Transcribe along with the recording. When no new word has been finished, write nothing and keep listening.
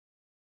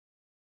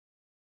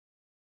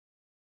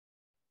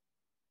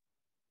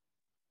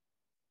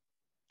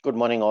Good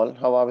morning, all.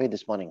 How are we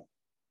this morning?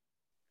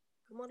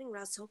 Good morning,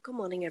 Russell. Good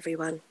morning,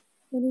 everyone.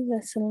 Morning,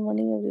 Russell.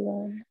 Morning,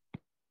 everyone.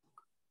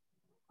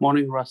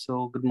 Morning,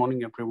 Russell. Good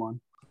morning, everyone.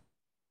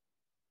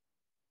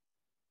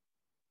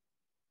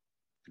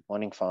 Good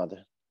morning,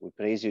 Father. We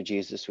praise you,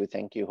 Jesus. We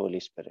thank you, Holy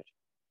Spirit.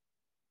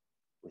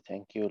 We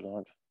thank you,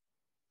 Lord,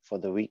 for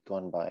the week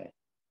gone by,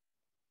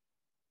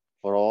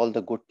 for all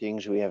the good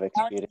things we have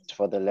experienced,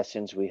 for the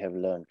lessons we have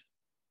learned,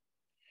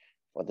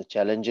 for the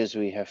challenges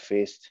we have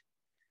faced.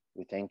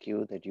 We thank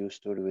you that you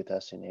stood with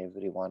us in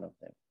every one of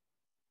them.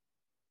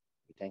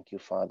 We thank you,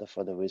 Father,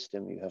 for the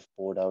wisdom you have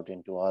poured out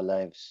into our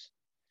lives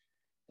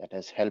that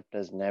has helped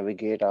us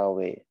navigate our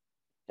way,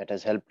 that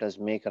has helped us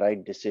make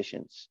right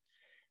decisions.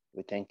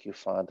 We thank you,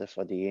 Father,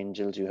 for the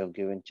angels you have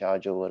given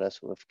charge over us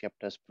who have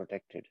kept us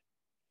protected.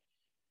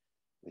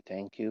 We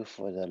thank you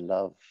for the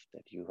love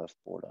that you have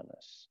poured on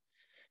us,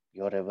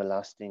 your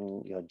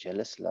everlasting, your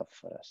jealous love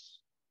for us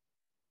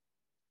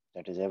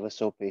that is ever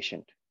so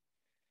patient,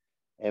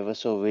 ever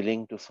so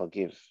willing to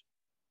forgive,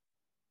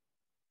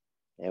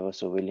 ever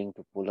so willing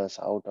to pull us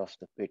out of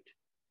the pit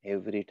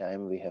every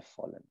time we have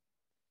fallen.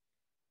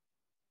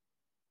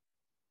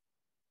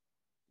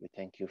 We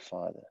thank you,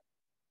 Father,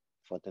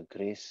 for the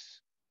grace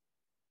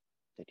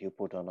that you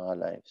put on our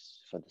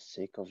lives for the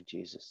sake of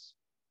Jesus.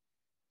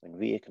 When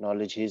we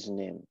acknowledge his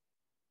name,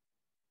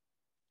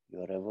 you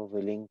are ever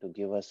willing to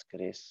give us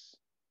grace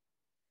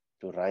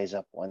to rise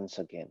up once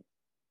again.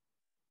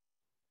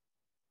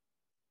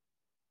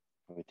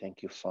 We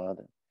thank you,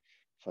 Father,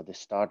 for the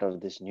start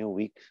of this new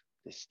week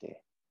this day.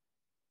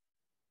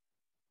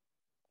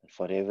 And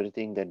for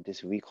everything that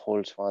this week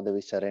holds, Father,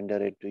 we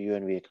surrender it to you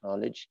and we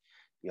acknowledge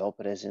your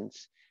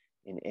presence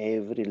in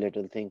every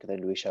little thing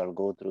that we shall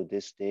go through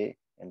this day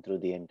and through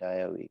the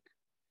entire week.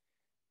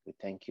 We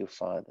thank you,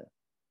 Father,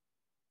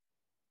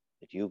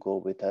 that you go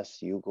with us,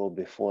 you go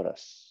before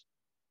us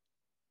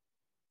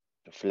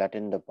to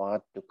flatten the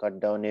path, to cut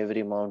down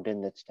every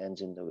mountain that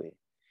stands in the way,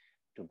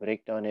 to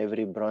break down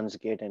every bronze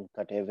gate and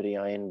cut every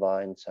iron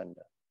bar in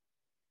sunder.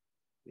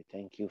 We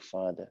thank you,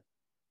 Father,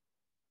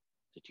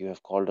 that you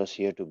have called us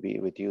here to be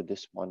with you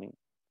this morning,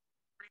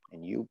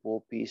 and you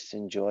pour peace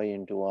and joy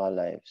into our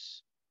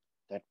lives.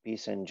 That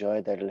peace and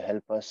joy that will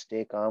help us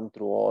stay calm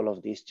through all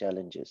of these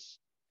challenges,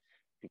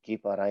 to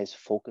keep our eyes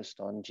focused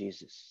on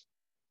Jesus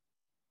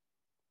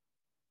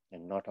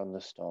and not on the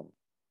storm.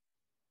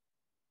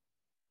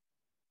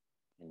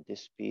 And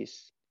this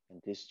peace and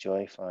this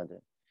joy, Father,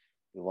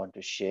 we want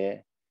to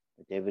share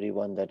with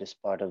everyone that is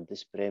part of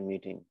this prayer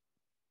meeting,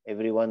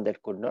 everyone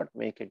that could not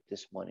make it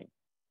this morning,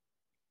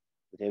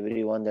 with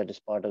everyone that is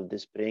part of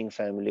this praying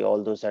family,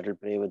 all those that will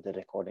pray with the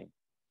recording.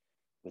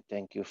 We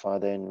thank you,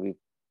 Father, and we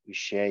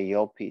share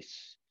your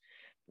peace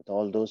with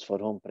all those for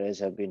whom prayers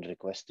have been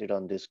requested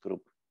on this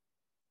group,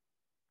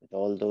 with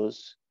all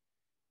those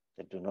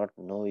that do not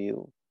know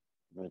you,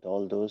 and with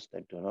all those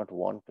that do not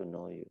want to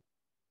know you.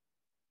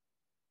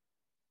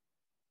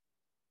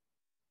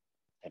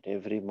 That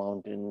every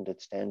mountain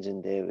that stands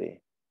in their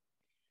way,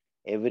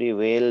 every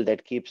veil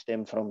that keeps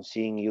them from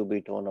seeing you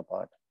be torn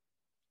apart,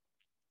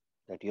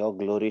 that your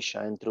glory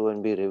shine through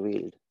and be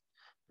revealed,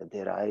 that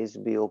their eyes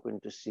be open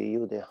to see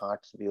you, their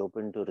hearts be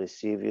open to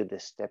receive you, their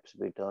steps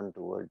be turned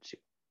towards you.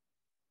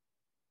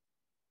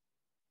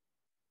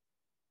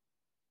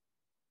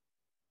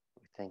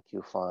 We thank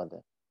you, Father,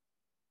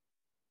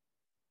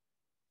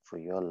 for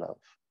your love,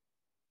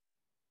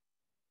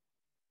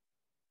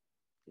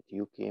 that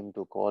you came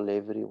to call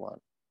everyone,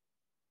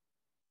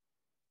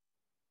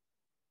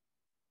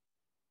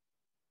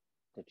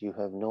 that you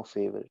have no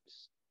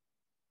favorites.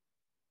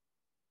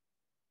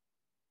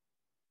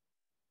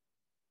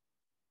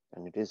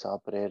 And it is our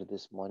prayer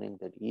this morning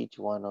that each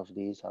one of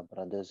these, our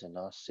brothers and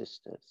our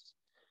sisters,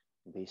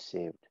 be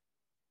saved.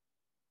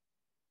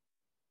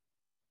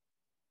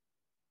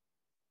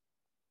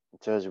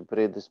 So as we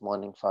pray this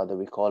morning, Father,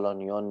 we call on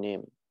your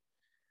name,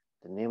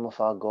 the name of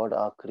our God,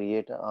 our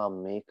Creator, our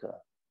Maker,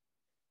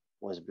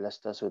 who has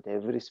blessed us with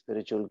every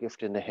spiritual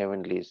gift in the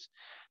heavenlies,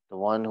 the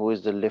one who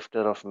is the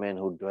lifter of men,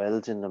 who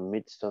dwells in the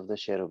midst of the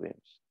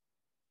cherubims,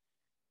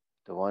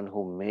 the one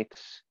who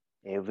makes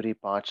every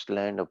parched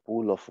land a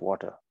pool of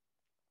water,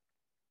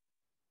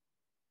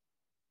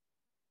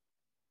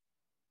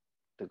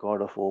 the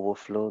God of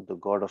overflow, the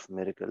God of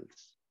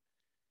miracles,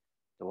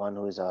 the one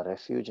who is our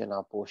refuge and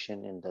our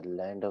portion in the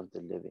land of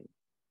the living,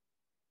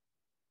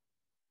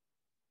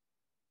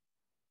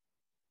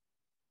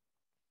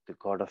 the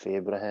God of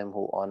Abraham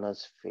who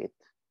honors faith,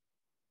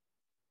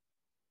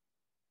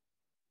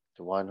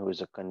 the one who is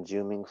a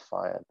consuming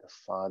fire, the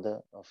Father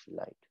of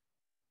light.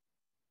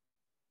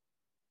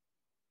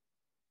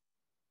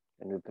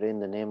 And we pray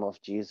in the name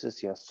of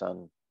Jesus, your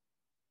Son,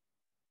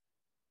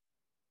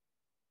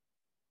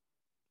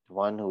 the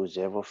one who is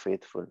ever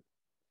faithful,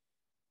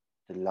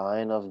 the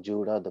Lion of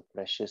Judah, the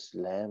precious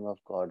Lamb of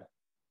God,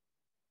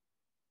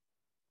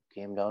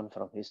 who came down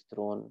from his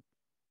throne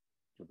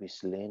to be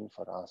slain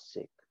for our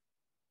sake,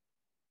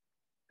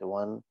 the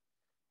one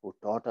who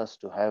taught us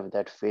to have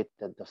that faith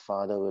that the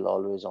Father will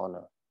always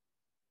honor,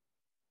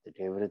 that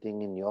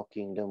everything in your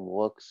kingdom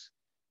works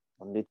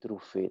only through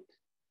faith.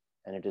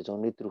 And it is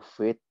only through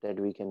faith that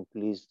we can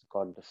please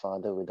God the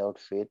Father. Without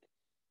faith,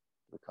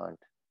 we can't.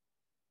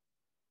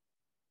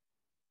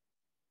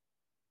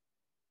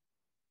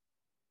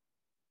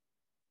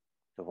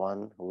 The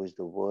one who is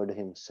the Word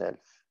Himself,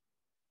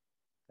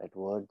 that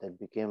Word that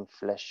became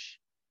flesh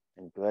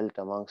and dwelt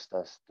amongst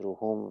us, through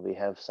whom we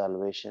have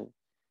salvation,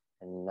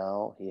 and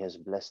now He has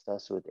blessed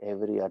us with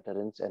every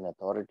utterance and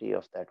authority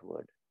of that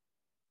Word,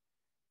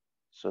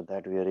 so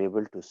that we are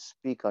able to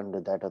speak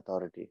under that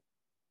authority,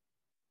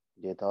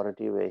 the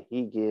authority where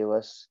He gave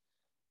us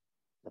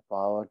the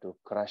power to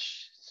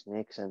crush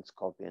snakes and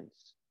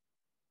scorpions,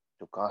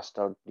 to cast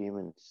out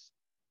demons,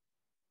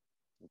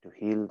 and to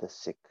heal the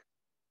sick.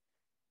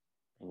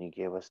 And He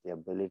gave us the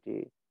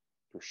ability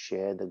to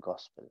share the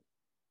gospel,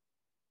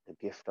 the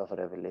gift of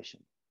revelation.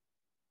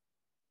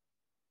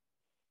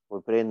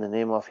 We pray in the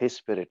name of His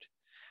Spirit,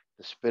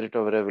 the Spirit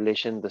of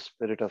revelation, the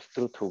Spirit of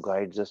truth who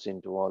guides us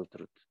into all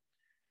truth,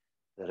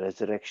 the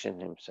resurrection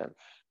Himself,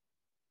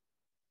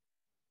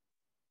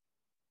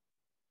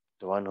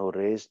 the one who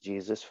raised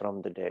Jesus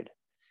from the dead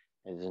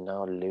and is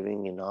now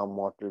living in our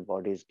mortal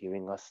bodies,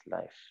 giving us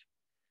life,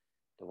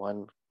 the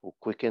one who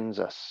quickens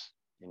us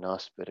in our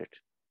spirit,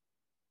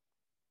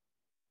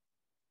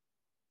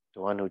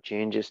 the one who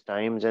changes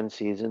times and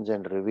seasons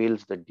and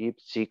reveals the deep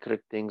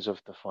secret things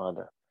of the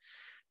Father.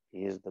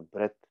 He is the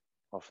breath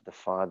of the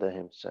Father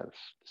Himself,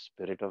 the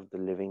Spirit of the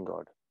living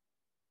God.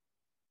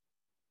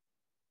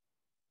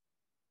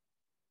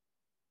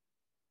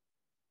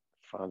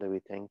 Father, we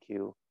thank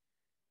You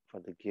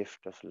for the gift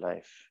of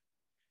life,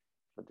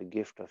 for the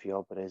gift of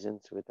Your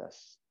presence with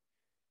us,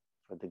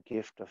 for the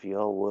gift of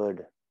Your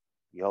word,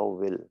 Your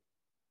will,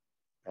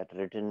 that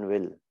written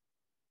will,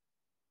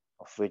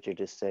 of which it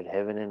is said,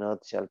 heaven and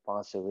earth shall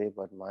pass away,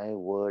 but My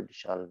word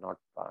shall not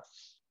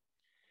pass.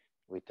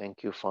 We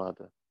thank You,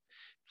 Father,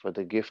 for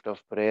the gift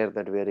of prayer,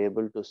 that we are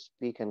able to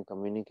speak and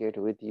communicate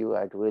with You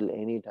at will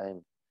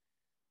anytime.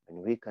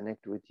 When we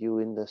connect with You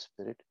in the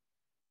Spirit,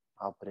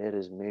 our prayer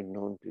is made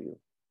known to You.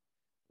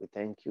 We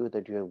thank You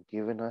that You have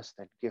given us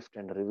that gift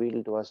and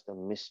revealed to us the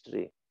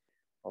mystery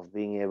of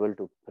being able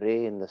to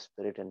pray in the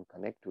Spirit and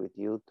connect with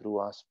You through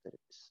our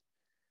spirits,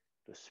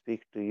 to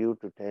speak to You,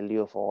 to tell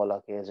You of all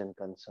our cares and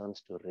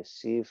concerns, to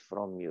receive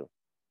from You,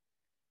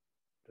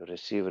 to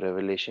receive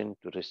revelation,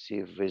 to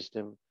receive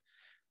wisdom,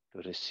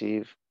 to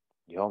receive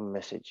Your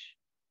message,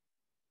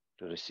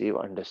 to receive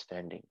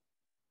understanding.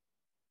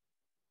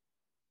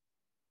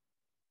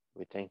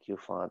 We thank You,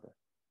 Father,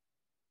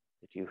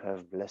 that You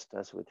have blessed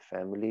us with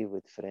family,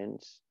 with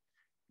friends,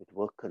 with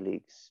work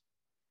colleagues,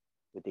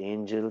 with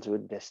angels,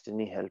 with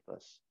destiny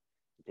helpers,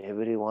 with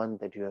everyone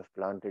that You have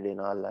planted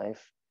in our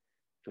life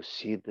to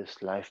see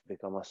this life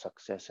become a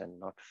success and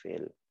not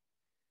fail.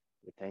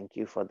 We thank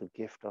You for the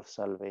gift of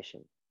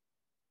salvation,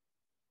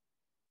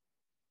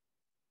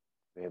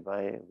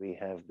 whereby we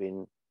have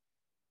been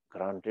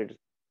granted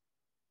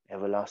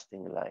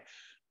everlasting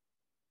life.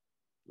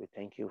 We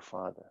thank You,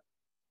 Father,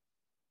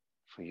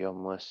 for Your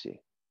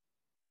mercy,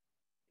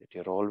 that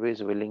You're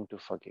always willing to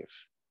forgive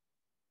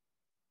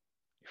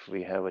if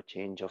we have a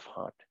change of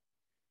heart,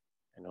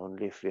 and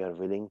only if we are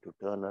willing to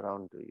turn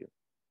around to You.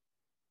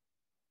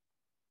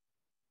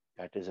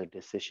 That is a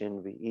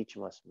decision we each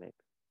must make.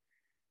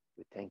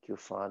 We thank You,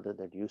 Father,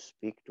 that You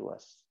speak to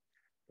us,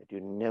 that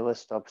You never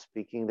stop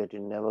speaking, that You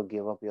never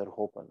give up Your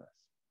hope on us,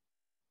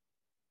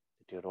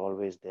 that You're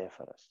always there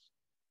for us.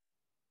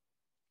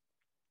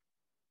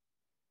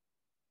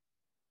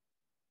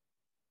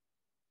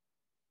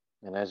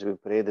 And as we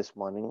pray this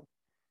morning,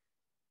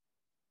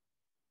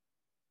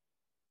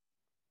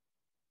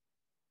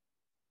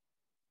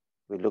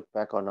 we look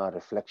back on our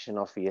reflection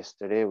of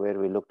yesterday, where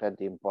we looked at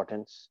the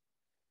importance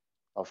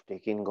of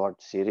taking God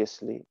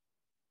seriously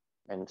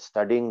and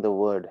studying the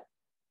Word.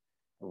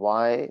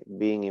 Why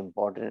being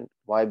important,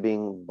 why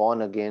being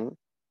born again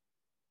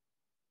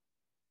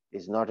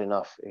is not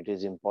enough. It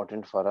is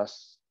important for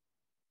us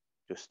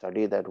to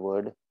study that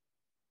Word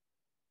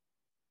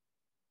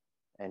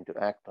and to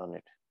act on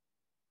it.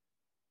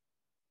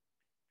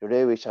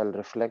 Today we shall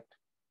reflect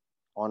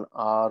on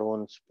our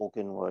own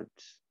spoken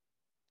words.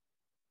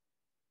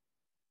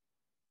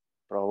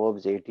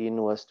 Proverbs 18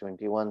 verse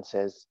 21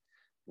 says,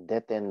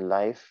 death and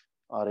life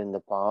are in the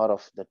power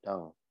of the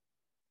tongue,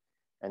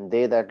 and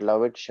they that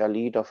love it shall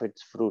eat of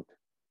its fruit.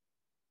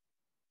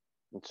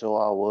 And so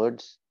our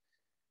words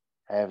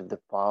have the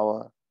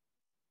power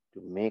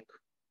to make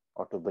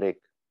or to break.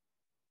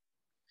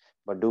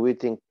 But do we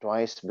think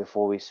twice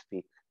before we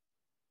speak?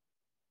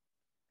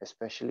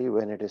 Especially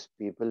when it is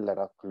people that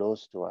are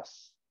close to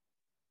us,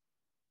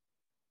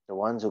 the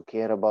ones who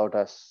care about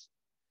us.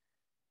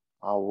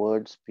 Our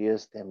words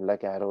pierce them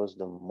like arrows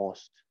the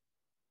most.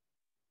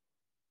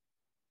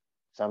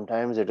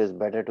 Sometimes it is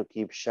better to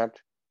keep shut,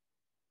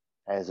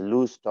 as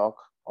loose talk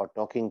or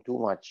talking too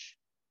much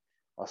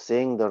or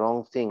saying the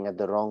wrong thing at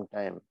the wrong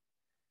time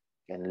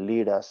can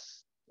lead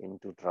us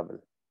into trouble.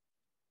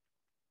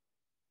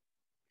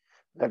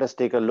 Let us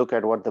take a look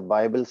at what the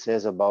Bible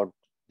says about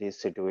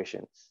these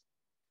situations.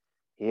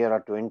 Here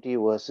are 20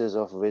 verses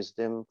of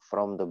wisdom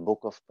from the book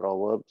of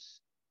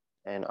Proverbs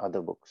and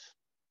other books,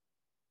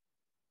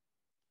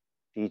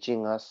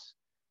 teaching us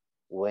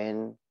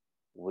when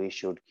we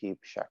should keep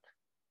shut.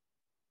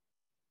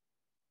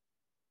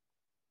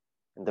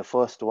 And the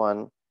first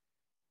one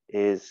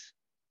is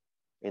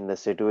in the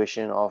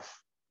situation of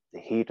the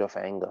heat of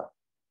anger,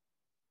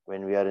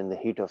 when we are in the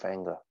heat of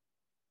anger.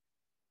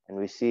 And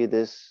we see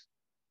this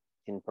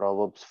in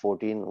Proverbs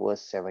 14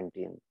 verse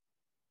 17.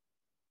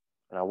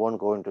 And I won't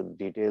go into the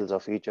details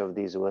of each of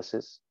these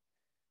verses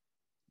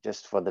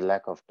just for the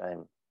lack of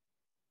time.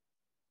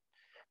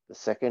 The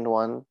second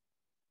one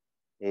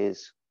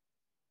is,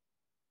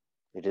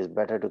 it is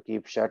better to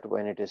keep shut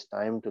when it is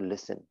time to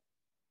listen.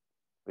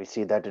 We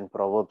see that in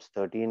Proverbs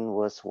 13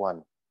 verse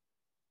 1.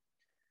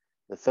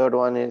 The third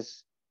one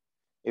is,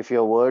 if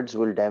your words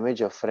will damage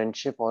a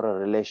friendship or a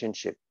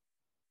relationship.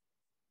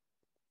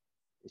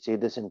 We see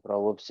this in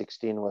Proverbs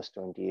 16 verse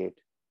 28.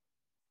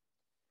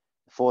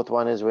 The fourth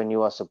one is when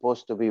you are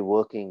supposed to be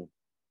working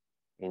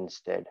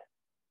instead.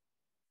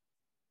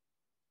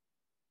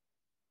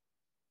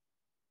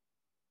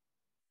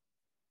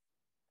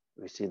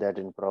 We see that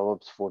in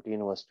Proverbs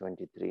 14 verse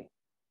 23.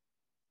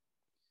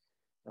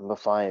 Number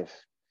 5,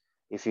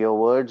 if your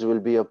words will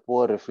be a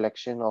poor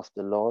reflection of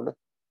the Lord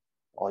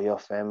or your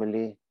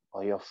family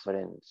or your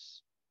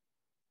friends.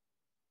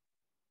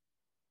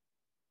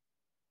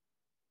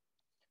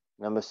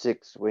 Number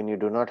 6, when you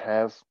do not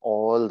have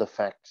all the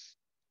facts.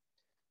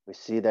 We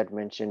see that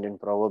mentioned in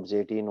Proverbs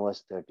 18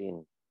 verse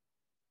 13.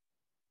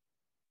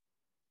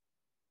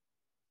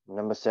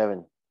 Number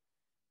 7,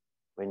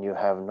 when you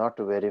have not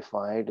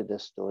verified the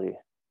story,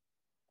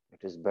 it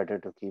is better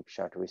to keep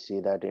shut. We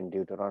see that in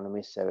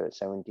Deuteronomy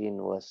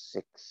 17 verse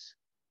 6.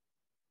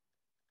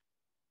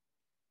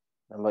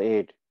 Number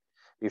 8,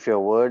 if your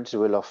words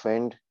will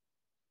offend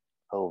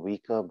a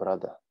weaker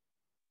brother.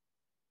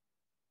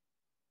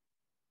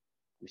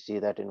 We see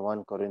that in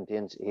 1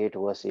 Corinthians 8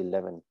 verse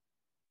 11.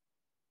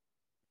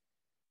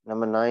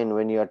 Number 9,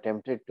 when you are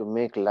tempted to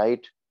make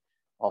light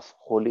of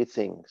holy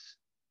things.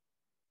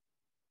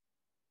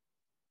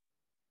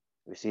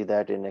 We see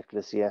that in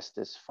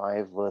Ecclesiastes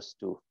 5 verse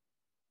 2.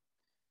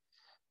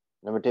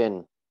 Number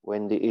 10,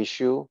 when the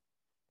issue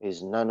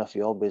is none of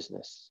your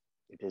business,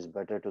 it is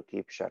better to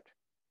keep shut.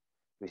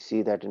 We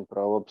see that in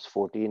Proverbs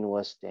 14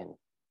 verse 10.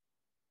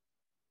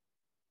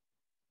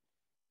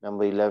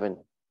 Number 11,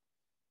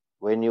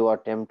 when you are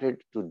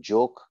tempted to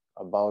joke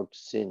about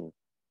sin.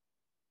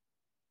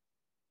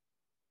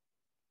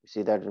 We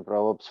see that in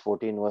Proverbs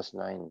 14 verse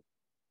 9.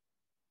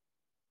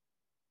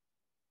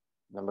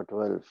 Number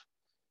 12,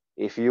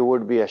 if you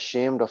would be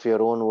ashamed of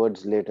your own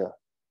words later,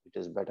 it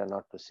is better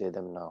not to say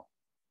them now.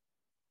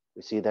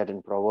 We see that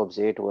in Proverbs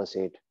 8 verse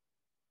 8.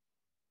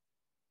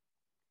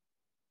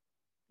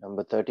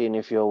 Number 13,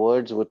 if your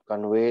words would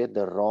convey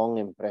the wrong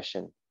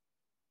impression,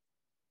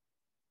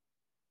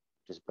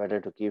 it is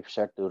better to keep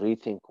shut, to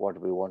rethink what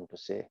we want to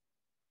say.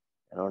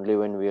 And only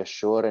when we are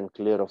sure and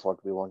clear of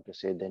what we want to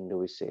say, then do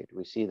we say it.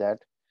 We see that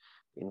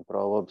in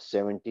Proverbs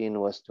 17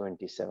 verse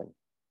 27.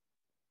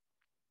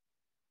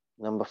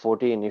 Number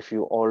 14, if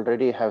you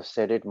already have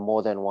said it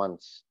more than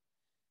once,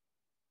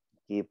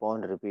 keep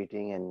on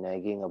repeating and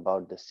nagging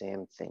about the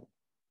same thing.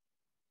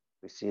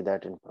 We see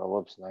that in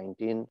Proverbs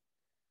 19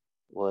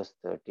 verse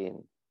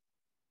 13.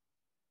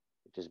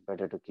 It is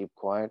better to keep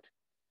quiet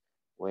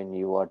when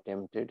you are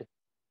tempted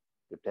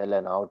to tell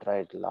an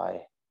outright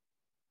lie.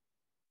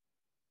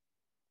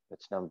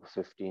 That's number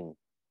 15.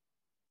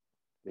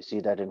 We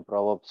see that in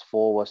Proverbs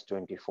 4 verse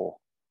 24.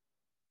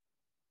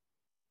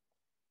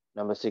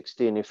 Number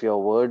 16, if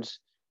your words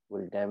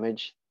will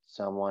damage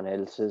someone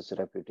else's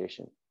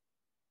reputation,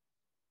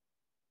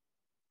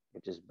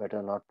 it is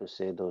better not to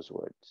say those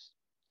words.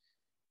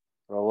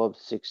 Proverbs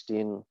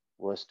 16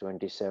 verse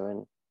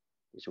 27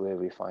 is where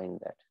we find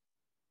that.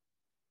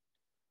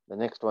 The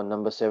next one,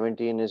 number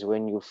 17, is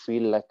when you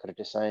feel like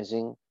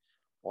criticizing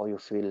or you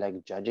feel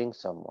like judging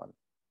someone.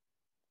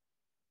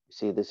 You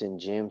see this in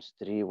James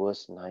 3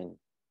 verse 9.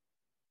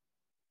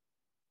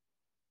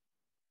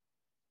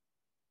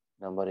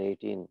 Number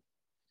 18,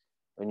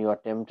 when you are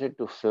tempted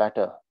to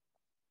flatter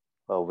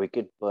a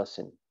wicked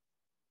person,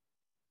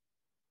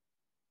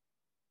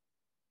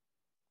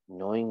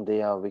 knowing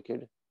they are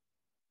wicked,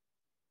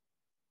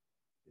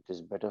 it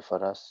is better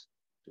for us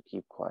to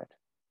keep quiet.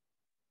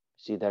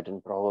 See that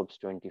in Proverbs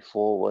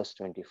 24 verse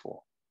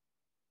 24.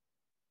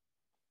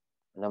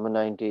 Number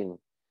 19,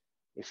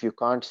 if you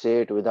can't say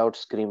it without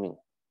screaming,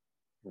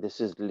 this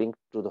is linked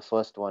to the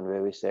first one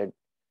where we said,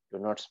 do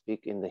not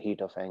speak in the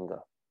heat of anger.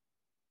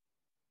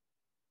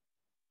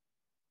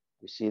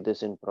 We see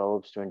this in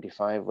Proverbs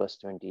 25 verse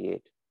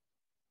 28.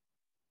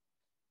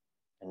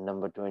 And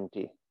number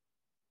 20,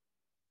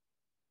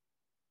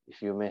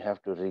 if you may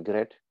have to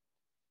regret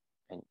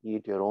and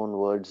eat your own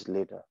words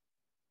later,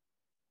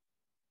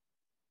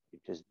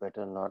 it is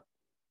better not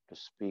to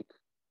speak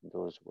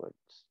those words.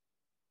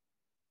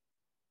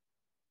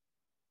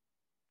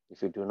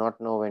 If you do not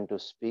know when to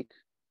speak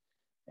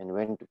and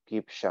when to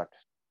keep shut,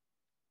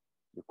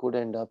 you could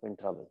end up in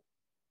trouble.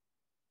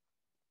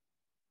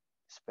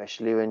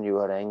 especially when you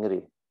are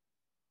angry,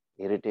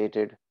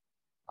 irritated,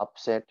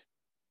 upset,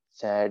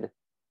 sad,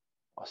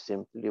 or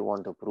simply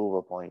want to prove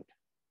a point.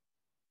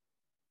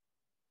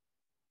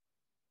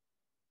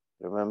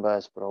 Remember,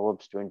 as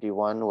Proverbs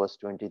 21 verse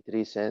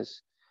 23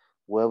 says,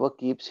 whoever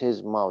keeps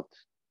his mouth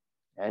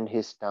and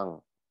his tongue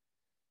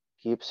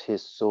keeps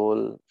his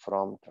soul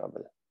from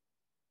trouble.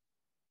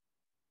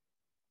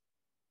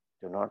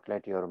 Do not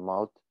let your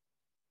mouth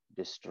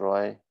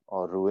destroy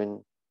or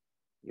ruin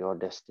your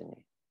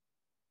destiny.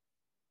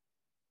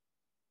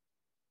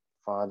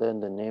 Father, in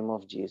the name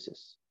of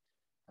Jesus,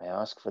 I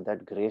ask for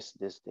that grace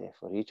this day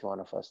for each one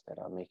of us that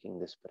are making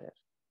this prayer.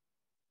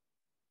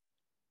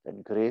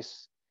 That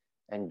grace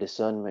and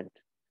discernment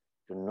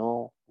to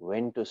know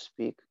when to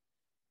speak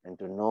and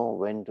to know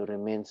when to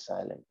remain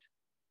silent.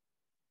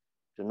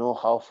 To know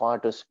how far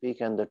to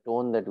speak and the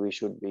tone that we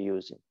should be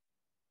using.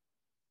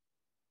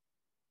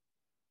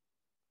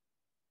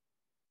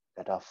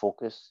 That our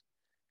focus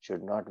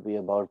should not be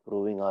about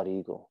proving our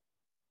ego,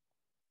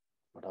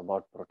 but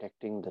about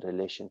protecting the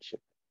relationship.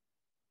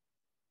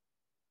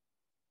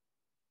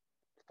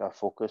 That our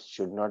focus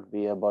should not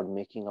be about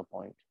making a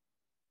point.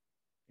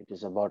 It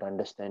is about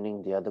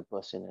understanding the other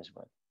person as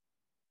well.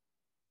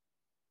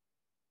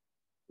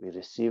 We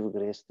receive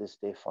grace this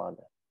day,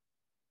 Father,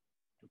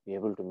 to be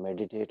able to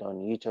meditate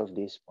on each of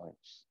these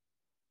points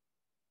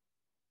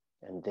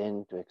and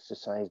then to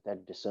exercise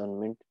that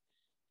discernment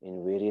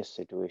in various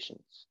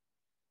situations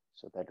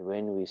so that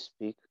when we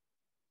speak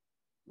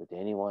with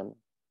anyone,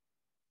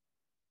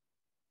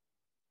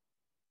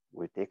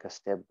 we take a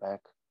step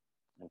back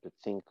and to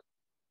think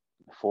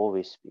before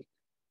we speak,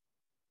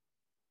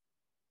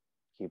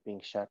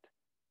 keeping shut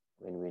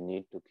when we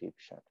need to keep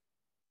shut,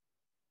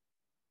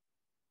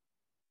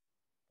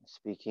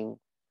 speaking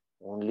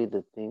only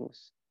the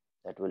things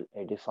that will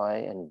edify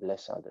and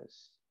bless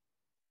others.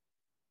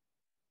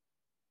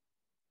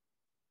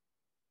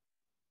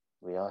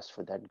 We ask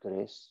for that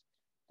grace,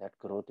 that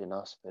growth in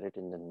our spirit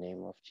in the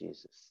name of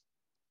Jesus.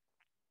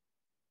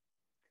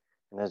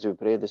 And as we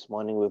pray this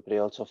morning, we pray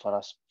also for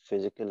our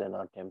physical and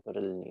our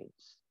temporal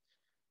needs.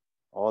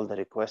 All the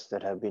requests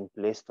that have been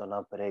placed on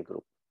our prayer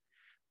group.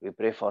 We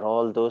pray for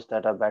all those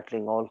that are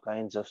battling all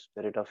kinds of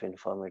spirit of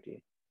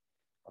infirmity,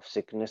 of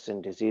sickness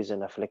and disease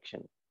and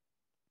affliction.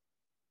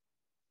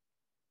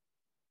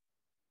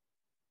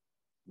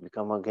 We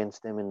come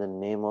against them in the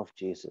name of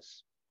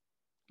Jesus.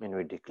 And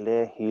we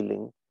declare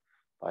healing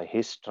by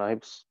His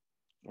stripes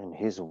and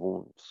His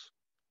wounds.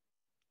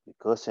 We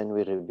curse and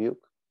we rebuke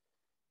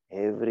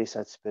every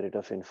such spirit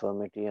of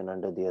infirmity, and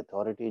under the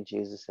authority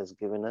Jesus has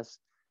given us,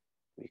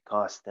 we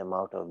cast them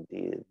out of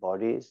their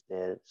bodies,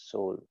 their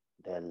soul,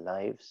 their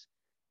lives,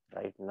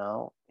 right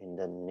now in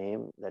the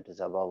name that is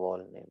above all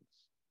names.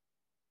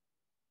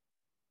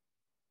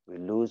 We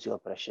lose your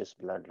precious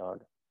blood,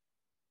 Lord,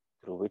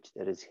 through which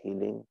there is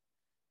healing,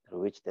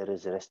 through which there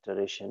is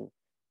restoration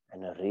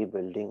and a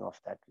rebuilding of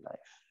that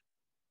life.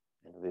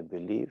 And we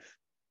believe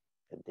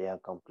that they are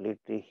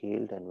completely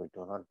healed, and we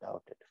do not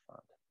doubt it,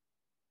 Father.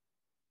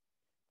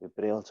 We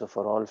pray also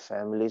for all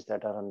families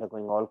that are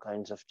undergoing all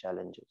kinds of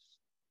challenges.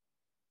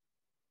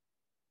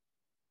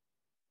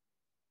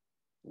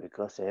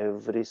 Because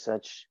every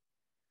such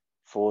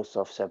force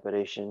of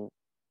separation,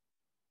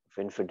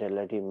 of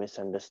infidelity,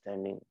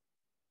 misunderstanding,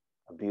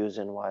 abuse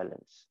and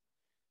violence,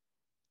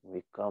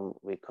 we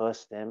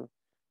curse them,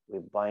 we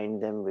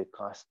bind them, we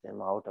cast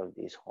them out of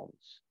these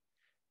homes.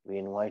 We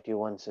invite you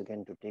once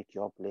again to take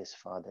your place,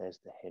 Father, as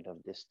the head of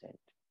this tent.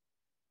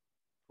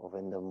 For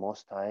when the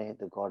Most High,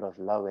 the God of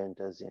love,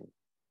 enters in,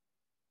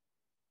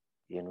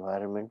 the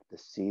environment, the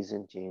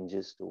season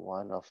changes to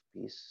one of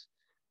peace,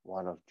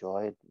 one of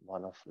joy,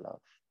 one of love.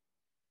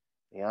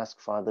 We ask,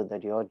 Father,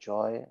 that your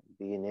joy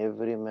be in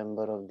every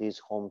member of these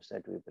homes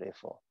that we pray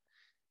for,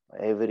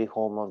 every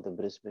home of the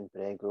Brisbane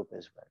Prayer Group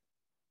as well.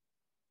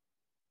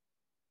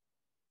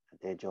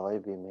 That their joy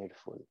be made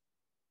full.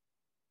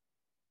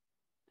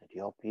 That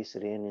your peace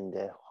reign in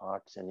their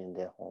hearts and in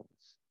their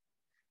homes,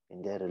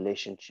 in their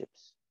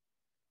relationships,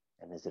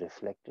 and is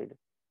reflected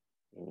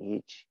in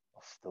each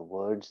of the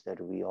words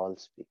that we all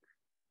speak.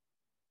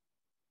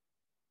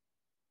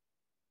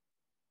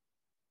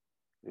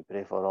 We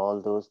pray for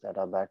all those that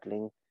are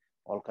battling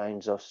all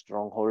kinds of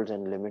strongholds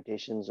and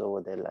limitations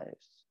over their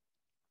lives,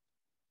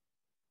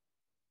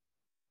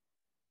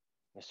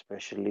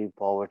 especially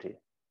poverty,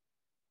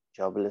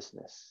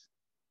 joblessness,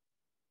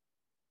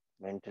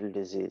 mental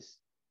disease,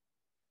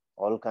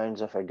 all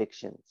kinds of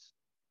addictions,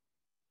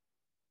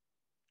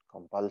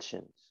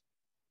 compulsions,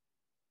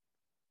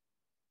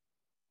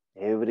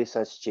 every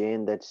such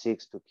chain that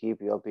seeks to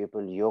keep your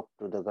people yoked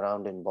to the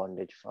ground in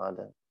bondage,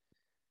 Father.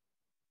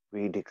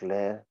 We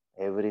declare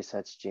every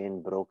such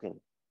chain broken.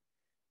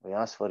 We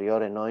ask for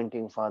your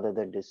anointing, Father,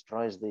 that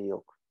destroys the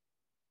yoke,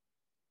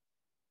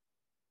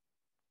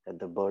 that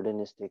the burden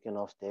is taken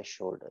off their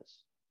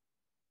shoulders,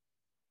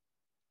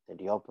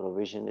 that your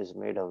provision is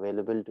made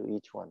available to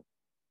each one.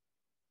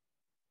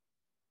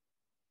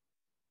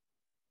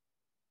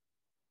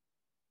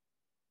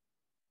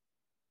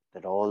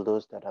 That all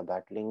those that are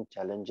battling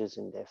challenges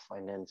in their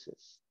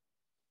finances,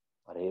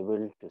 are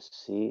able to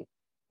see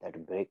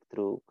that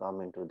breakthrough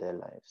come into their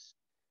lives.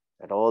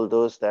 That all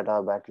those that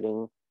are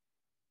battling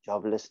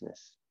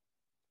joblessness,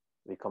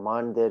 we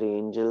command their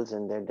angels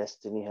and their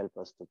destiny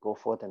helpers to go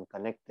forth and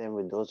connect them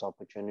with those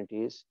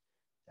opportunities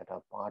that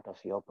are part of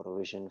your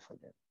provision for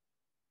them.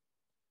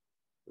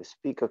 We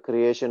speak a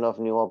creation of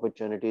new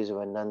opportunities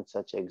where none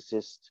such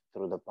exist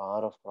through the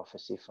power of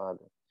prophecy,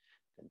 Father,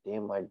 that they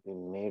might be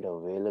made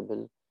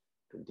available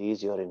to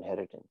these your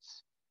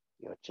inheritance.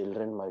 Your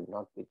children might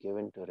not be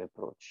given to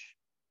reproach,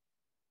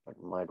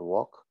 but might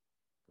walk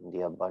in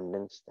the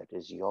abundance that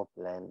is your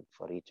plan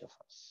for each of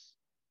us.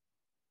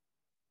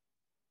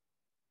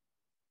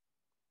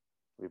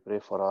 We pray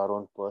for our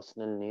own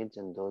personal needs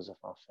and those of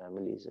our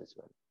families as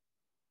well.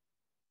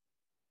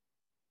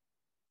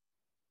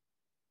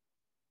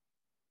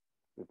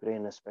 We pray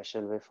in a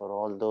special way for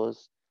all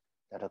those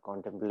that are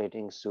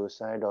contemplating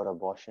suicide or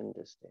abortion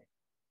this day.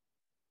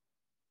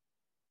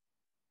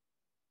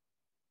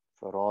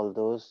 For all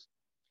those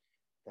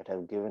that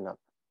have given up,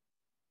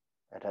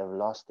 that have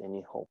lost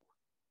any hope.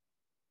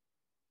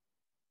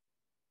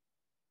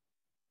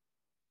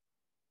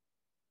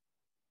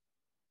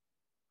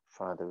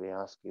 Father, we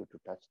ask you to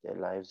touch their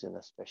lives in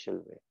a special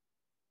way.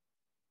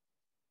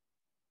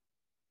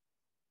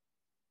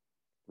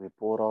 We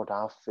pour out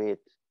our faith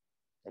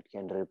that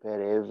can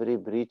repair every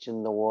breach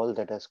in the wall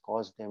that has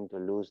caused them to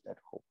lose that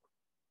hope.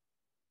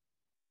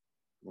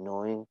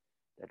 Knowing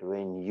that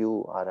when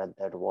you are at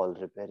that wall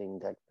repairing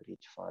that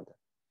breach, Father,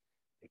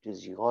 it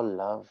is your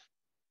love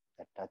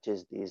that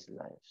touches these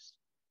lives.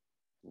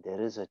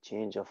 There is a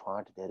change of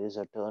heart. There is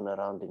a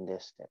turnaround in their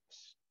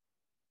steps.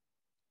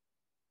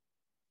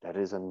 There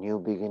is a new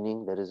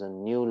beginning. There is a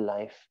new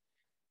life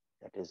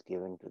that is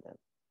given to them.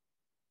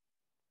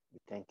 We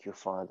thank you,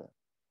 Father,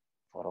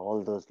 for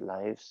all those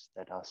lives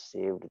that are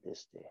saved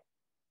this day.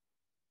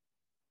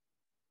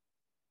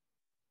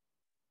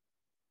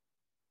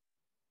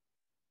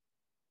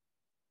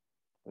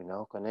 We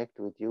now connect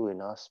with you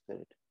in our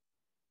spirit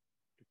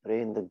to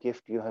pray in the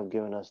gift you have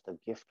given us, the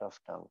gift of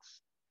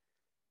tongues,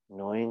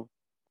 knowing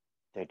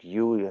that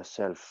you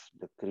yourself,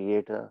 the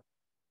creator,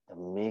 the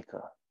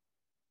maker,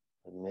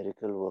 the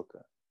miracle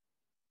worker,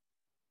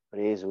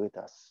 prays with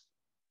us.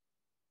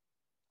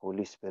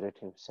 Holy Spirit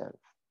himself.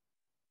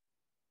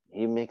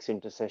 He makes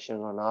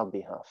intercession on our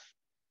behalf.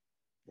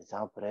 As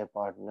our prayer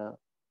partner,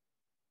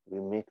 we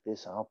make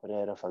this our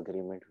prayer of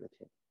agreement with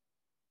him.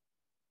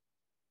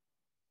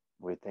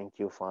 We thank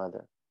you,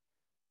 Father,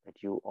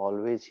 that you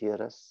always hear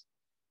us.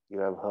 You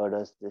have heard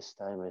us this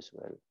time as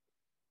well.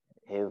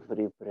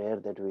 Every prayer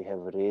that we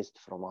have raised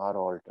from our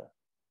altar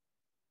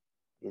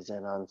is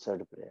an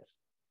answered prayer.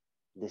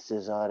 This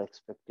is our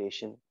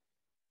expectation,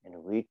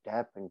 and we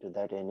tap into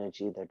that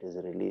energy that is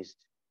released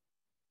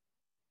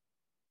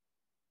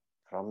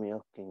from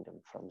your kingdom,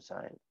 from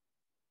Zion.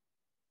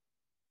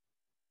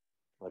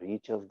 For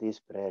each of these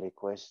prayer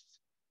requests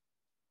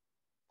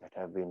that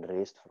have been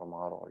raised from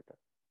our altar.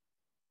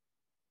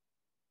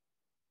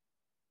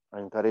 I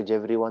encourage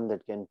everyone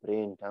that can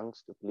pray in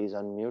tongues to please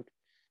unmute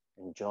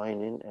and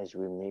join in as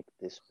we make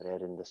this prayer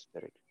in the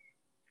Spirit.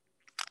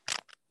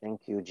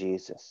 Thank you,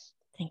 Jesus.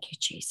 Thank you,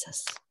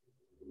 Jesus.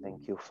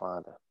 Thank you,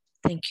 Father.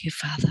 Thank you,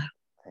 Father.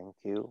 Thank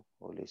you,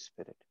 Holy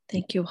Spirit.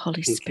 Thank you,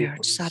 Holy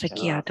Spirit.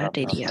 Sarakia da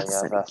dedia,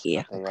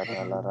 Sarakia.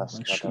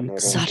 Sarakia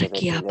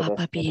Sarakia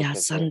papapia,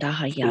 Sanda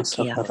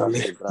hayakia.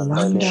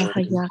 Manda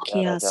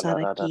hayakia,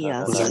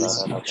 Sarakia,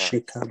 Sarakia.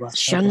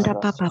 Shanda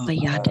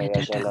papapia da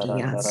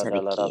dadia,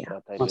 Sarakia.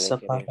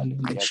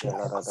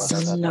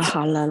 Sanda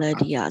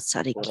halaladia,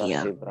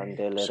 Sarakia.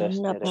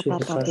 Shanda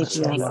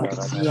papapia,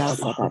 Sarakia,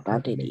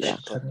 Sadadadia.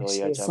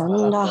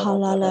 Sanda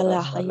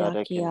halala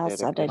hayakia,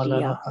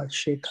 Sadadia.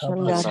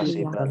 Shanda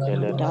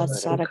hayakia,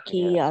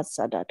 Sarakia,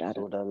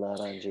 Sadadada.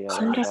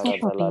 Sanda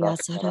papapia,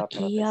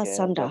 Sarakia,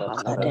 Sanda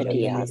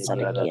haladadia,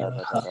 Sarakia.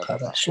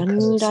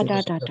 Shanda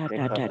da da da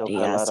da da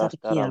dia,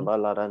 Sarakia.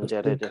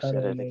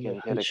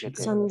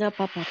 Sanda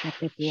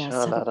papapia,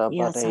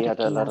 Sarakia,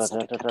 Sarakia,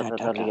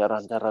 Sarakada.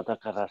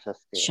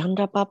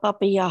 Shanda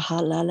papapia,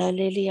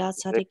 halalalia,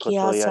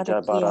 Sarakia,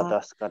 Sarakia.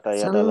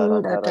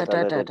 Sanda da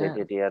da da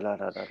da.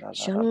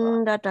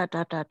 Shanda da da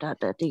da da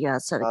da dia,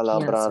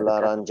 Sarakia,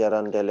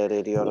 Sarakada.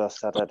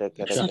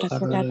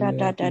 Sarakada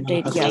da da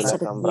da dia,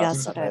 Sarakia,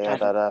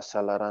 Sarakada.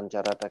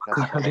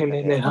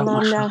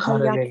 Halanda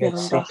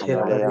hayakianda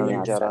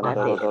halaladia,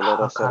 Sadade.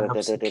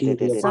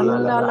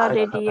 Sandala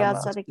de dia,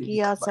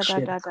 Sarakia,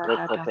 Sadada da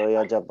da da.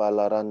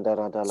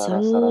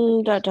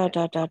 Sanda da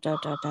da da da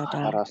da da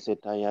da.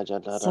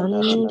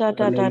 Sanda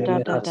da da da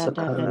da da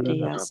da da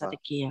dia,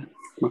 Sarakia.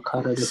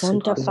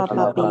 Santa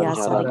Papa Pia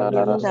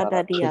Sarakianda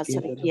da dia,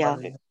 Sarakia.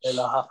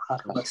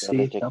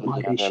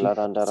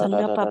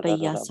 Sanda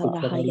papaya,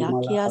 sanda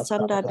hayakia,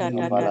 sanda da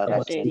da da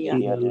da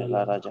dia.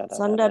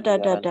 Sanda da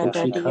da da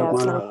da dia,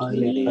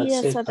 sarakia,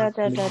 sanda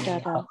da da da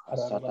da.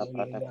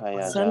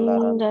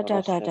 Sanda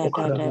da da da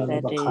da da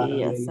da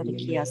dia,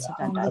 sarakia,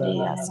 sanda da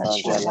dia,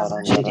 sarakia.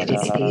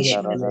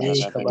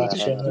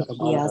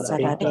 Sarakia,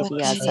 sanda da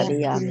dia,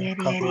 saria.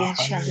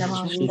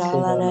 Sanda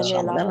la la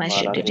la la,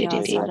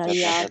 sarakia,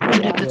 sarakia.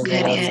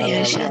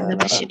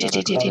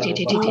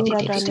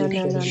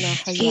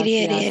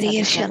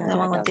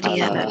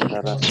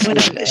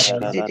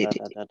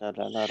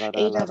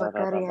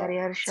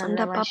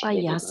 Sanda papa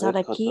ya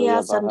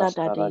sarakia sanda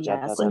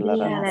dadia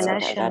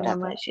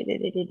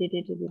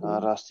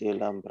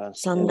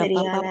sanda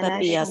papa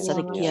papia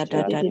sarakia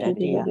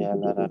dadia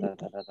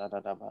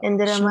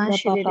sanda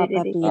papa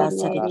papia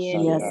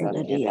sarakia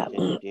sadadia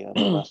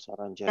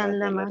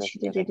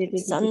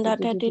sanda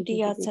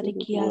dadia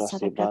sarakia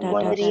sarakada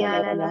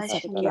dadia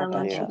sarakia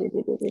dadia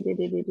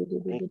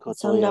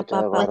sanda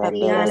papa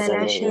papia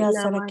sarakia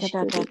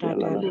sarakada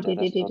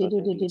dadia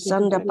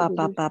sanda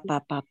papa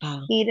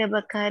papa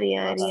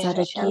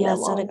Sarakia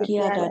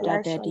Sarakia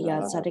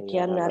Dadia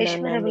Sarakia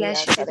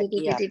Nanania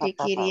Sarakia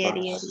Papa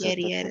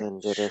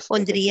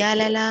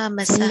Ondriala Sanda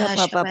Masaha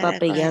Papa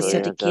Papaya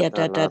Sarakia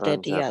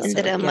Dadia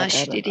Sarakia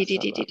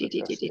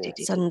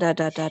Sanda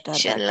Dadia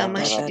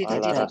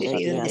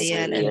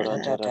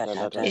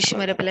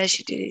Ishmara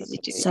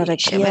Sarakia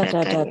Sanda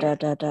Papa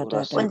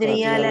Papaya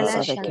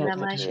Sarakia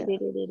Dadia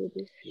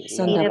Sarakia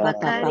Sanda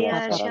Dadia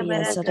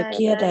Sarakia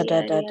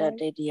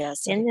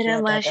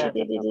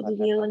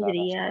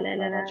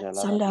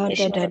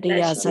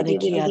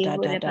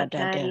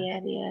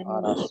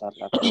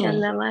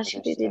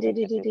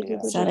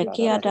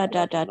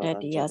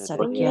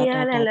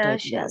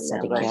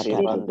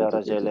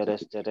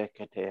Sarakia Dadia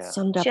Sarakia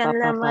Sanda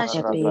Papa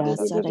Papaya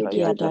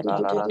Sarakia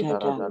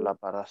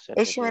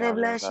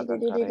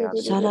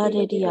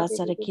Saradia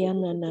Sarakia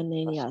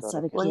Nanania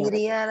Sarakia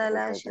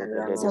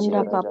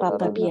Sanda Papa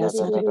Papia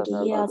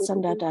Sarakia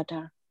Sanda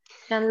Dada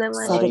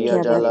Sarakia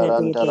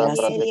Dadia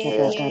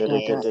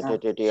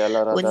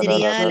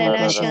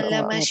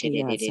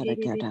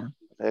Sarakia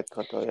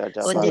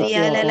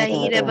Ondriala la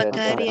hira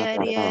bakari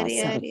ari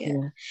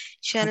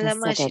shala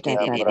mashi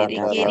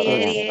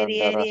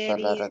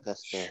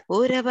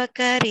ura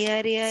bakari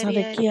ari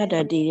Sarakia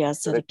dadia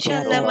Sarakia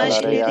shala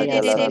mashi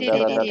ondriala la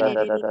Sarakia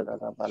shala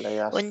mashi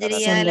Sarakia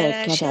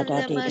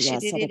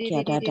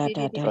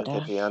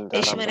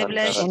Ishmara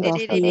blash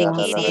ondriala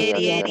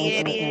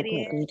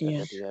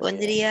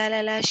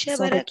la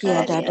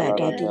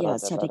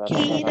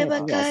Sarakia shabarakari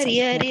hira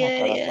bakari ari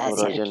shala mashi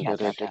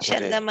ondriala la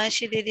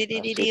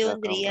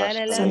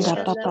Sanda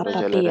Papa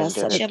Papia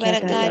Sarakia shabarakari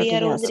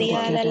dadia ondriala la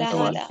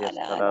Sarakia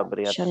hala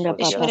Shanda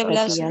Papa Ishmara blash Papia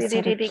Sarakia Sanda Dada Shanda Indra mashi Hayakia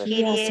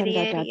Sadadia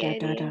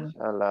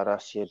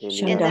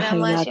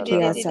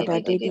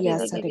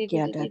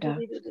Sarakia Dada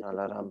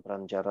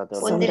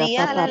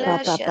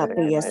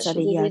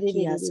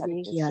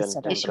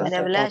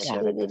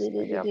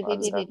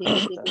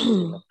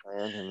Sanda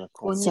Papa Papa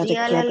Papia Sarakia Sarakia Ishmara Sarakia blash Dada Undriala Sarakia la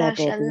Dadia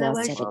shalla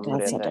mashi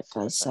Sadaka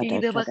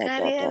Ida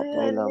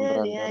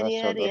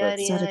Sadaka bakari Sarakia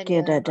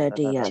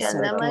Dadia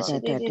shalla Saraka mashi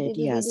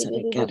Dadia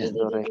Sarakada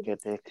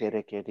Sanayakia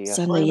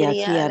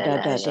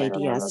Undriala la shalla Dadia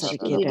mashi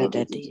Sarakia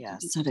Dadia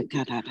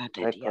Sarakada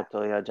Dadia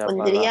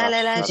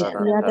Undriala la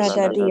shalla Sarakia mashi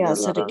Dadia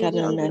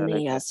Sarakada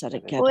Nania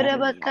Sarakada Ura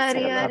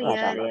bakari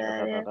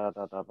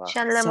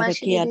shalla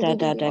mashi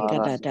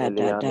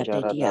Sarakia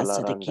Dadia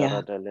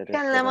Sarakia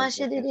shalla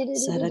mashi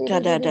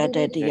Sarakada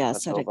Dadia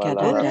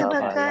Sarakada Ura Dadia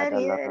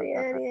bakari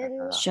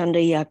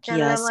Shandayakia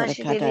shalla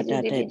mashi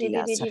Sarakada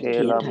Dadia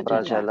Sarakia Dada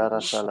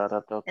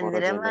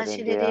Indra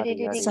mashi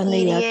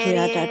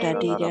Sanayakia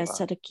Dadia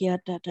Sarakia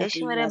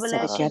Ishmara Dadia blashi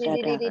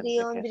Sarakia Dada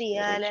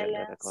Undriala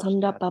la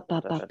Sanda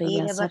Papa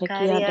Papaya Ida Sarakia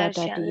bakari Dadia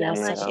shalla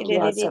mashi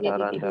Sarakia Sarakia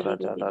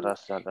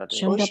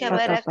Shanda Usha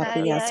Papa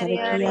Papaya barakari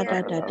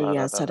Sarakia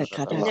Dadia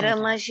Sarakada Indra Dada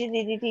mashi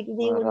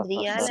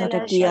undriala la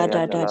Sarakia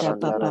Dada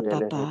Papa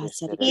Papa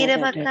Sarakia Ira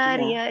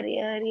bakari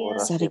Dadia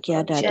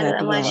Sarakia shalla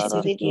Dadia mashi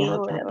Sarakia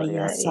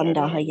Papaya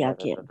Sanda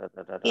Hayaki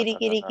kiri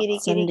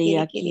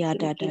Sandayakia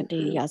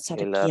Dadia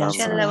Sarakia shalla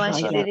Sanda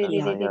mashi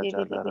Hayakia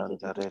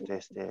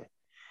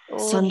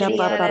Sanda undriala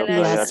Papa la Pia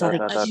shalla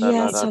mashi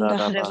Sarakia Sanda Ura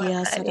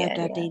Hakia bakari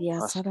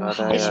Saradadia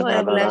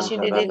Ishmara Sarahaya blashi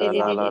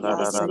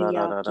Hayakia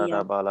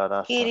Sariakia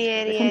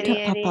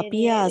Kanta Papa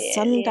Pia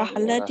Sanda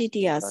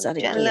Haladidia shalla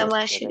Sarakia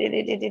mashi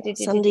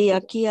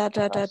Sandayakia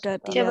Dadia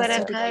shabarakari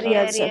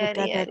Sarakia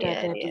Sarakada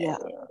Dadia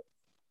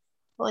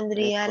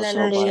undriala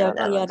la shalla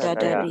Sandayakia mashi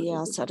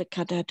Dadia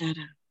Sarakada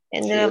Dada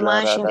Indra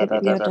mashi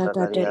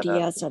Sarakia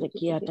Dadia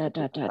Sarakia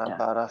Dada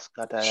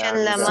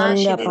shalla mashi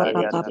Sanda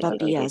Papa Papa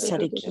Pia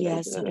Sarakia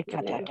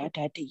Sarakada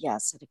Dadia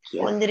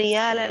Sarakia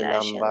undriala la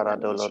shalla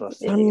mashi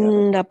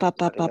Sanda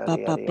Papa Papa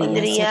Pia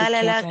undriala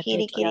Sarakia la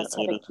Dadia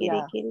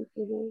Sarakia kiri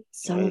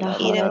Sanda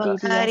ira Haladidia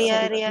bakari Sarakia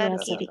kiri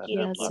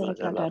Sarakia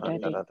Sarakada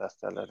Dada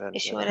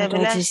Ishmara Hadati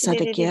blashi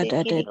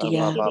Sarakia kiri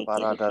Dadia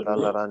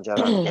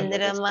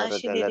Indra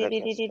mashi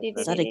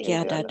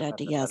Sarakia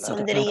Dadia Sarakada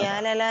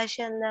undriala la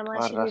shalla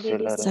mashi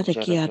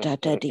Sarakia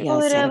Dadia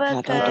ura Sarakada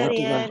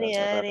bakari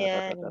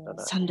Dadia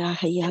Sanda Indra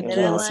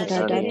Hayakia mashi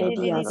Sarada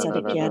Dadia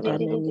Sarakia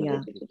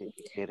Danania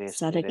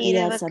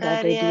Sadakia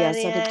Sadadia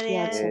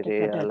Sadakia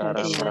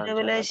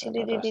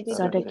Sadakadadadia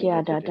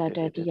Sadakia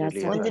Dadadia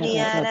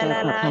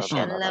Sadakadada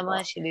Papa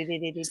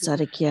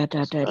Sadakia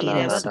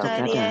Dadadia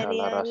Sadakada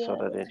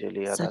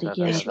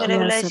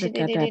Sadakia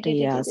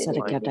Sadakadadia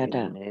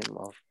Sadakadada. In the name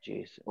of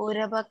Jesus.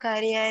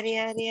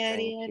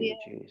 Thank you,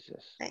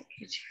 Jesus. Thank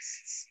you,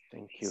 Jesus.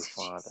 Thank you,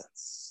 Father.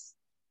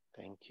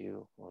 Thank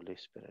you, Holy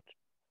Spirit.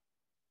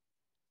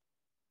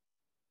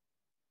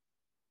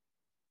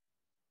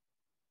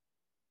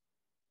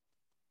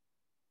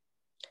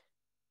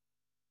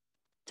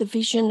 The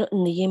vision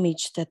and the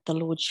image that the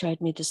Lord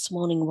showed me this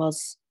morning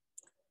was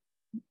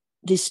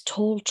this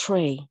tall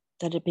tree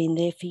that had been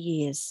there for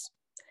years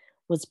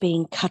was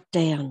being cut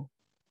down.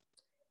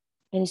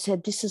 And he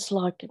said, this is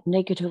like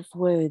negative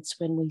words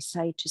when we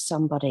say to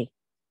somebody,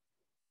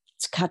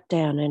 it's cut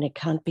down and it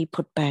can't be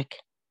put back.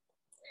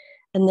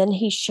 And then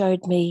he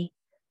showed me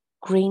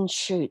green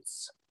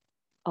shoots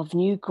of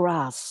new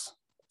grass.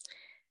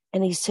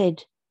 And he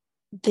said,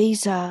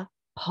 these are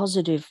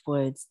positive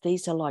words.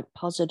 These are like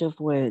positive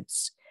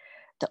words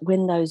that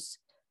when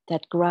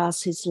that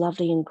grass is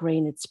lovely and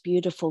green, it's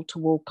beautiful to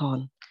walk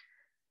on.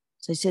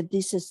 So he said,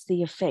 this is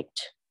the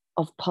effect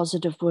of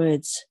positive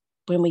words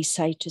when we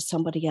say to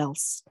somebody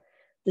else.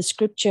 The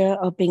scripture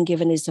I've been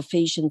given is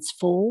Ephesians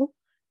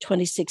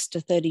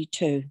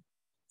 4:26-32.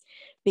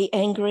 Be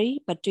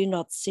angry, but do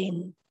not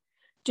sin.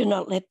 Do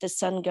not let the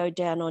sun go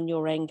down on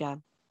your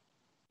anger,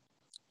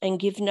 and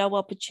give no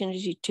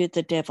opportunity to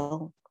the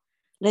devil.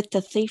 Let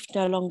the thief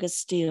no longer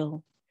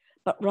steal,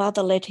 but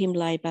rather let him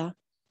labor,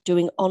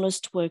 doing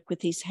honest work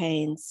with his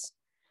hands,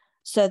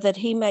 so that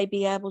he may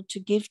be able to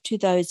give to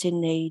those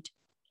in need.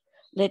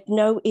 Let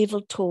no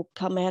evil talk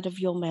come out of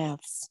your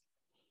mouths,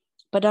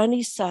 but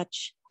only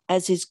such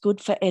as is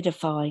good for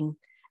edifying,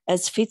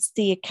 as fits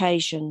the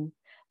occasion,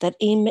 that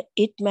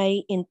it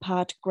may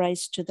impart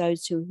grace to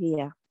those who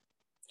hear.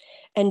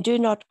 And do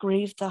not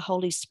grieve the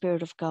Holy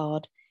Spirit of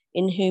God,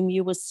 in whom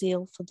you were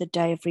sealed for the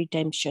day of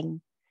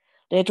redemption.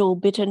 Let all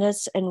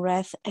bitterness and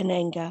wrath and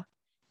anger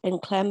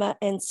and clamour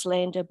and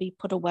slander be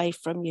put away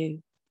from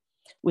you,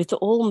 with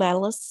all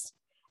malice,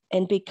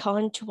 and be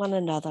kind to one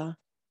another,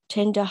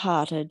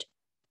 tender-hearted,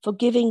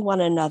 forgiving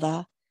one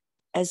another,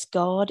 as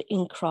God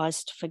in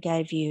Christ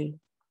forgave you.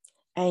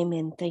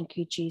 Amen. Thank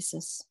you,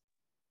 Jesus.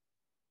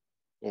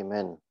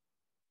 Amen.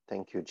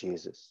 Thank you,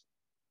 Jesus.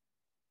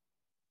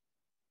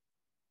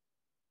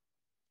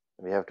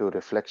 We have two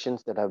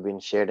reflections that have been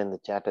shared in the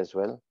chat as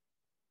well.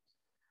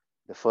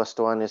 The first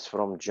one is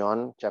from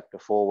John chapter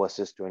 4,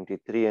 verses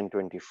 23 and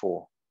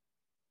 24,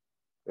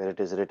 where it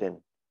is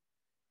written,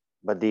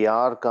 "But the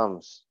hour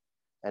comes,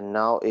 and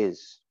now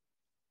is,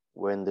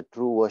 when the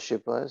true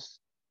worshippers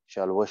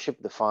shall worship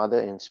the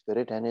Father in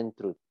spirit and in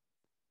truth.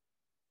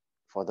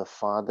 For the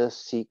Father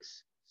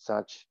seeks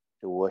such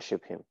to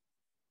worship him.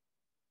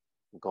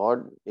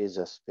 God is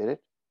a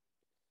spirit,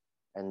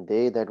 and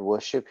they that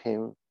worship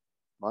him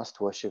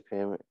must worship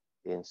him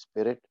in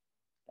spirit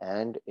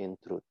and in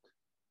truth."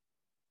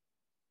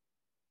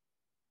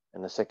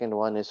 And the second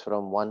one is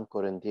from 1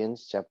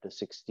 Corinthians chapter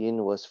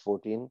 16, verse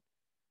 14,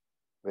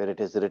 where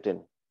it is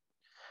written,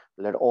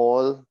 "Let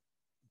all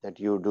that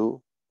you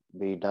do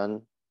be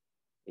done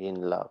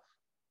in love."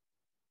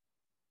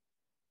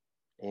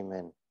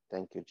 Amen.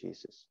 Thank you,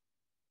 Jesus.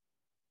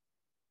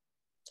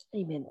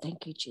 Amen.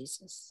 Thank you,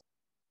 Jesus.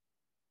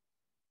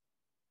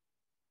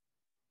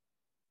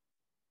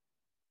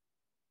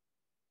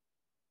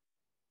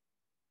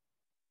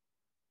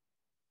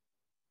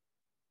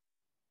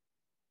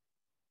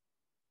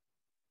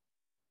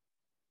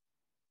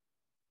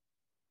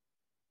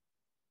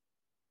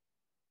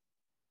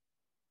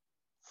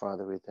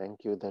 Father, we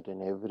thank you that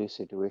in every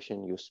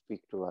situation you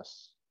speak to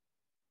us,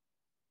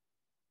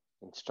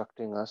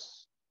 instructing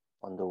us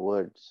on the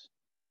words,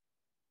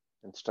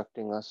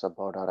 instructing us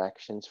about our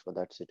actions for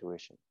that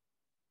situation.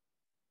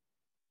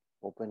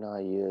 Open our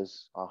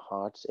ears, our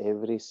hearts,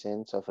 every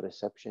sense of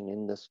reception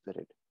in the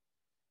Spirit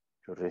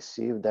to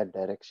receive that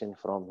direction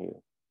from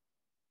you,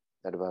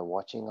 that by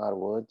watching our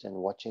words and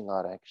watching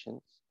our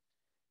actions,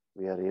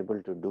 we are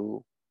able to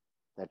do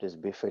that is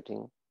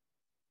befitting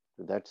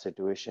to that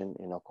situation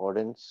in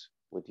accordance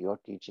with your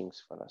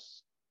teachings for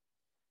us.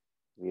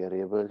 We are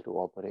able to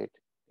operate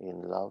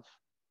in love,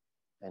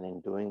 and in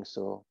doing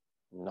so,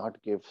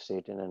 not give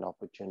Satan an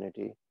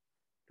opportunity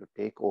to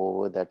take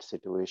over that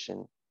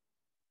situation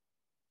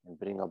and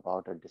bring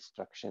about a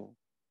destruction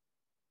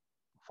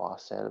of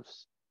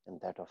ourselves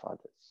and that of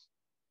others.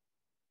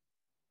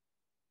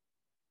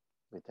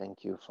 We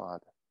thank you,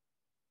 Father.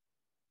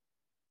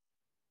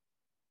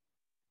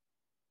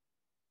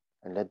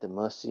 And let the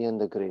mercy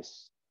and the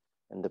grace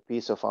and the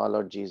peace of our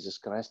Lord Jesus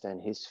Christ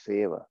and his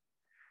favor,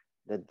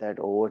 let that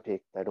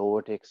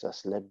overtakes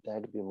us, let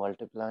that be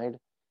multiplied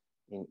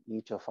in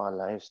each of our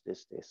lives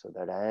this day, so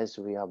that as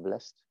we are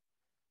blessed,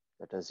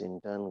 let us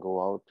in turn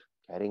go out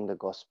carrying the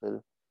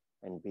gospel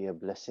and be a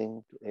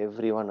blessing to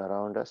everyone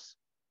around us,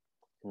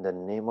 in the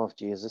name of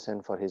Jesus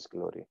and for his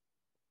glory.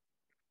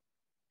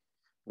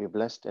 Be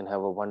blessed and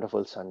have a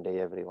wonderful Sunday,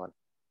 everyone.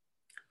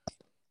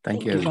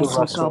 Thank you, you, everyone.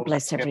 Russell. God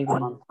bless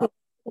everyone.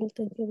 Thank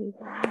you,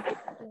 everyone.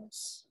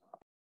 Yes.